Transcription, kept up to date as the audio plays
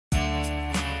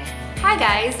Hi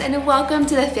guys, and welcome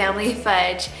to the Family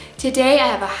Fudge. Today I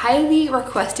have a highly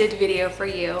requested video for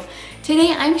you.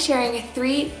 Today I'm sharing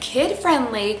 3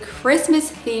 kid-friendly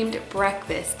Christmas-themed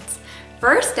breakfasts.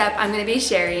 First up, I'm going to be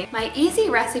sharing my easy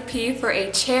recipe for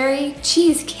a cherry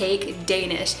cheesecake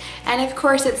Danish. And of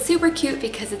course it's super cute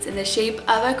because it's in the shape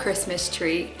of a Christmas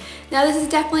tree. Now this is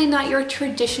definitely not your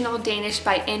traditional Danish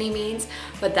by any means,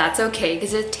 but that's okay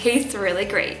because it tastes really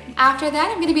great. After that,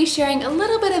 I'm going to be sharing a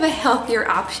little bit of a healthier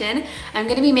option. I'm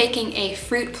going to be making a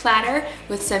fruit platter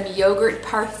with some yogurt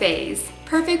parfaits,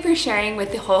 perfect for sharing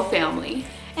with the whole family.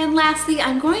 And lastly,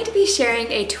 I'm going to be sharing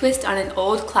a twist on an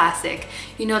old classic.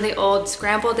 You know, the old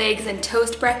scrambled eggs and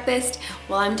toast breakfast?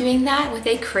 Well, I'm doing that with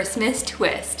a Christmas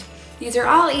twist. These are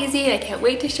all easy and I can't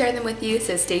wait to share them with you,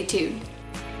 so stay tuned.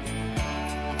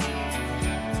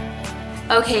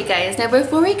 Okay guys, now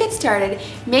before we get started,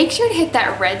 make sure to hit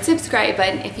that red subscribe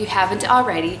button if you haven't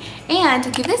already,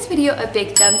 and give this video a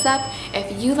big thumbs up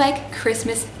if you like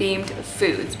Christmas themed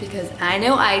foods, because I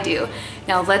know I do.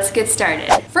 Now let's get started.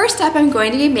 First up, I'm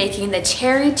going to be making the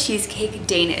cherry cheesecake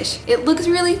Danish. It looks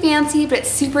really fancy, but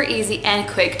it's super easy and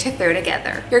quick to throw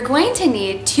together. You're going to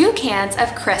need 2 cans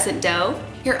of crescent dough.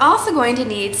 You're also going to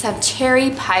need some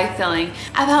cherry pie filling,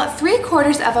 about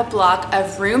 3/4 of a block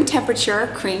of room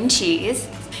temperature cream cheese.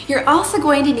 You're also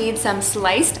going to need some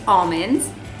sliced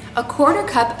almonds, a 1/4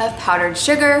 cup of powdered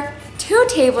sugar, 2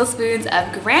 tablespoons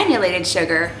of granulated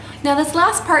sugar. Now this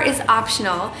last part is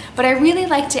optional, but I really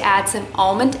like to add some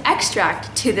almond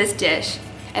extract to this dish.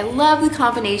 I love the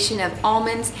combination of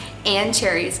almonds and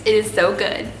cherries. It is so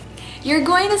good. You're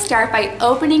going to start by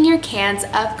opening your cans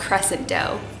of crescent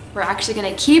dough. We're actually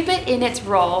going to keep it in its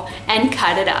roll and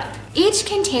cut it up. Each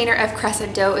container of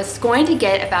crescent dough is going to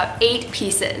get about 8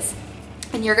 pieces.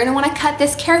 And you're going to want to cut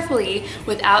this carefully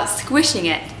without squishing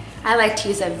it. I like to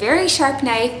use a very sharp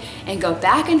knife and go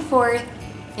back and forth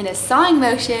in a sawing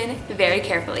motion very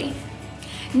carefully.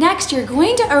 Next, you're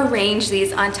going to arrange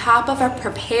these on top of a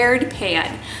prepared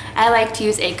pan. I like to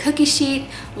use a cookie sheet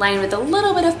lined with a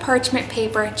little bit of parchment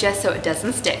paper just so it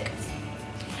doesn't stick.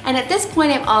 And at this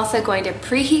point, I'm also going to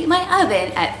preheat my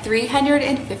oven at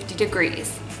 350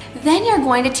 degrees. Then you're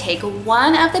going to take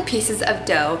one of the pieces of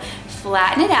dough,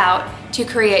 flatten it out to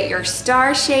create your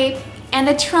star shape and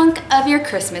the trunk of your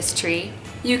Christmas tree.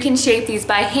 You can shape these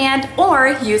by hand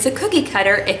or use a cookie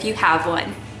cutter if you have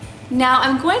one. Now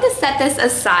I'm going to set this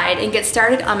aside and get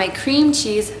started on my cream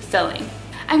cheese filling.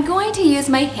 I'm going to use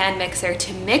my hand mixer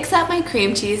to mix up my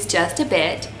cream cheese just a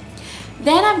bit.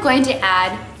 Then I'm going to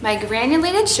add my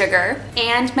granulated sugar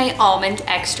and my almond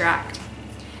extract.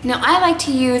 Now I like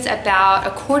to use about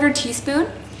a 1/4 teaspoon,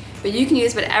 but you can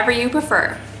use whatever you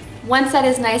prefer. Once that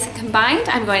is nice and combined,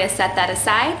 I'm going to set that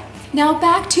aside. Now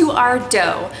back to our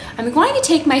dough. I'm going to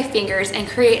take my fingers and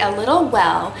create a little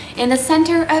well in the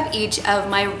center of each of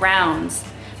my rounds.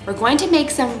 We're going to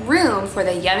make some room for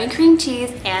the yummy cream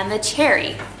cheese and the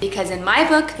cherry, because in my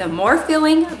book, the more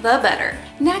filling, the better.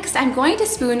 Next, I'm going to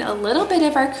spoon a little bit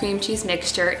of our cream cheese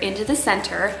mixture into the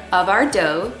center of our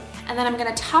dough, and then I'm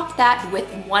going to top that with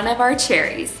one of our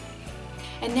cherries.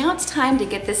 And now it's time to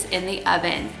get this in the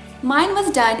oven. Mine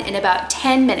was done in about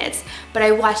 10 minutes, but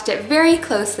I watched it very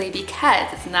closely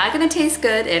because it's not going to taste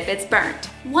good if it's burnt.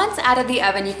 Once out of the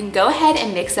oven, you can go ahead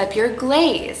and mix up your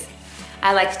glaze.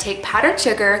 I like to take powdered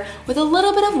sugar with a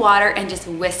little bit of water and just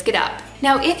whisk it up.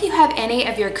 Now, if you have any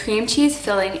of your cream cheese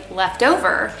filling left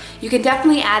over, you can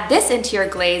definitely add this into your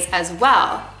glaze as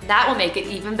well. That will make it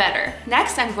even better.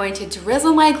 Next, I'm going to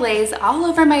drizzle my glaze all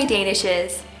over my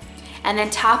Danishes and then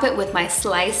top it with my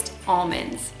sliced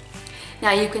almonds.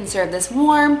 Now you can serve this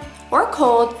warm or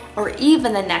cold or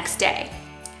even the next day.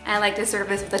 I like to serve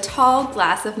this with a tall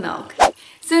glass of milk.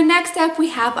 So next up, we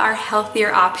have our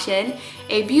healthier option,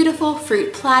 a beautiful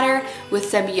fruit platter with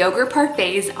some yogurt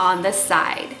parfaits on the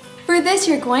side. For this,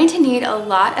 you're going to need a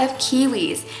lot of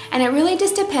kiwis, and it really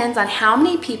just depends on how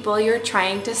many people you're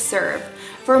trying to serve.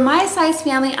 For my size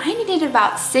family, I needed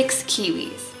about 6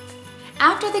 kiwis.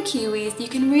 After the kiwis, you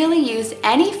can really use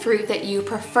any fruit that you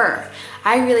prefer.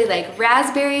 I really like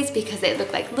raspberries because they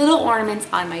look like little ornaments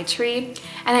on my tree.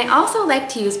 And I also like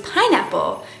to use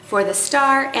pineapple for the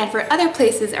star and for other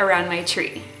places around my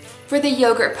tree. For the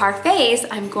yogurt parfaits,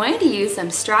 I'm going to use some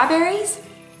strawberries,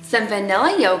 some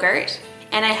vanilla yogurt,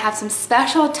 and I have some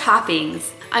special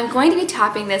toppings. I'm going to be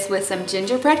topping this with some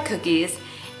gingerbread cookies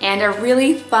and a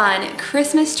really fun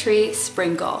Christmas tree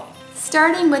sprinkle.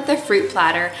 Starting with the fruit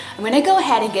platter, I'm going to go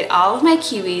ahead and get all of my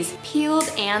kiwis peeled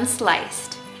and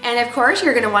sliced. And of course,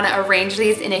 you're going to want to arrange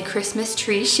these in a Christmas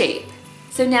tree shape.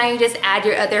 So now you just add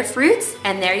your other fruits,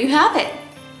 and there you have it.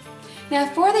 Now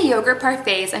for the yogurt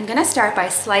parfaits, I'm going to start by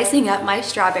slicing up my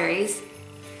strawberries.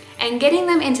 and getting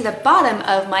them into the bottom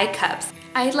of my cups.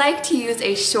 I like to use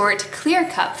a short, clear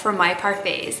cup for my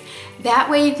parfaits. That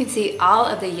way you can see all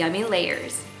of the yummy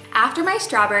layers. After my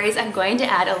strawberries, I'm going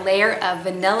to add a layer of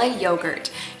vanilla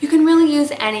yogurt. You can really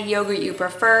use any yogurt you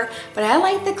prefer, but I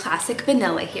like the classic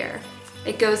vanilla here.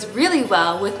 It goes really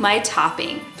well with my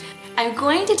topping. I'm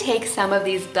going to take some of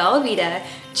these Belvita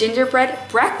gingerbread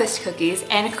breakfast cookies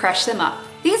and crush them up.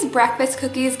 These breakfast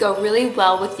cookies go really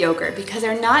well with yogurt because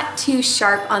they're not too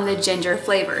sharp on the ginger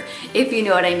flavor, if you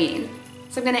know what I mean.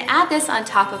 So I'm gonna add this on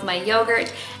top of my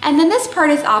yogurt, and then this part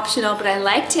is optional, but I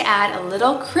like to add a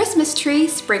little Christmas tree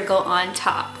sprinkle on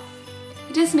top.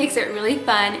 It just makes it really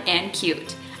fun and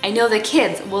cute. I know the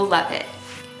kids will love it.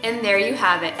 And there you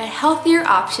have it, a healthier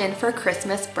option for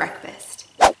Christmas breakfast.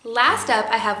 Last up,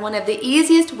 I have one of the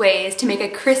easiest ways to make a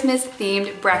Christmas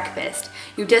themed breakfast.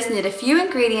 You just need a few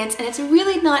ingredients, and it's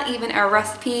really not even a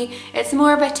recipe, it's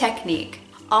more of a technique.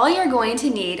 All you're going to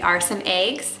need are some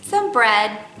eggs, some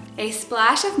bread, a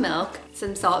splash of milk,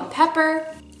 some salt and pepper,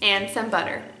 and some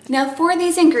butter. Now for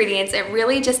these ingredients, it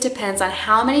really just depends on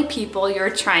how many people you're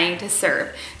trying to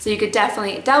serve. So you could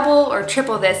definitely double or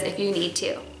triple this if you need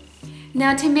to.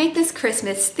 Now to make this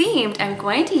Christmas themed, I'm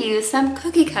going to use some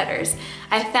cookie cutters.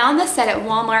 I found this set at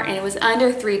Walmart and it was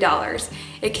under $3.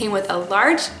 It came with a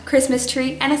large Christmas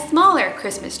tree and a smaller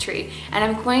Christmas tree, and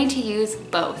I'm going to use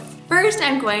both. First,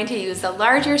 I'm going to use the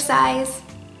larger size,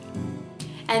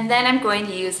 and then I'm going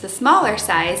to use the smaller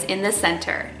size in the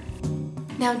center.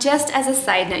 Now just as a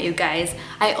side note, you guys,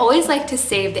 I always like to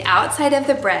save the outside of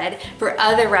the bread for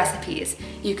other recipes.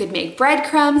 You could make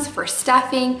breadcrumbs for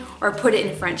stuffing or put it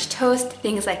in French toast,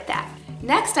 things like that.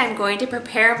 Next, I'm going to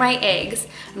prepare my eggs.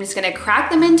 I'm just gonna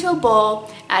crack them into a bowl,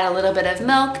 add a little bit of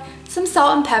milk, some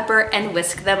salt and pepper, and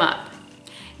whisk them up.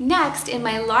 Next, in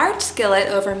my large skillet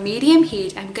over medium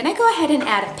heat, I'm gonna go ahead and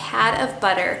add a pat of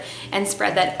butter and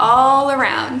spread that all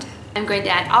around. I'm going to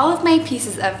add all of my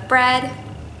pieces of bread.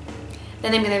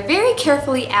 Then I'm gonna very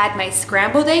carefully add my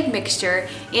scrambled egg mixture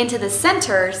into the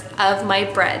centers of my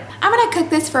bread. I'm gonna cook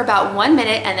this for about 1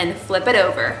 minute and then flip it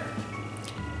over.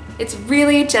 It's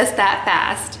really just that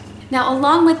fast. Now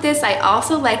along with this, I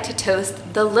also like to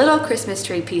toast the little Christmas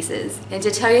tree pieces. And to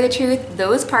tell you the truth,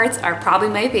 those parts are probably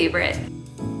my favorite.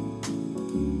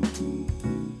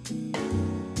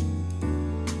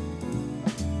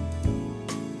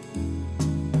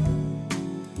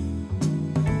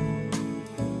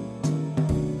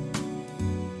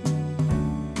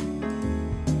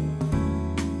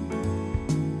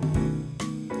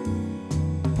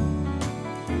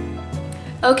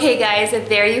 Okay guys,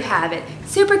 there you have it.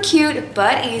 Super cute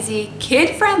but easy,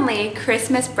 kid-friendly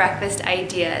Christmas breakfast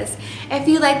ideas. If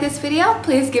you like this video,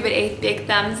 please give it a big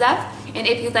thumbs up. And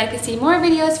if you'd like to see more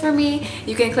videos from me,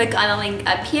 you can click on the link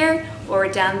up here or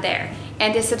down there.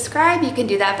 And to subscribe, you can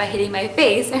do that by hitting my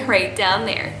face right down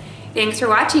there. Thanks for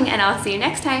watching, and I'll see you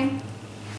next time.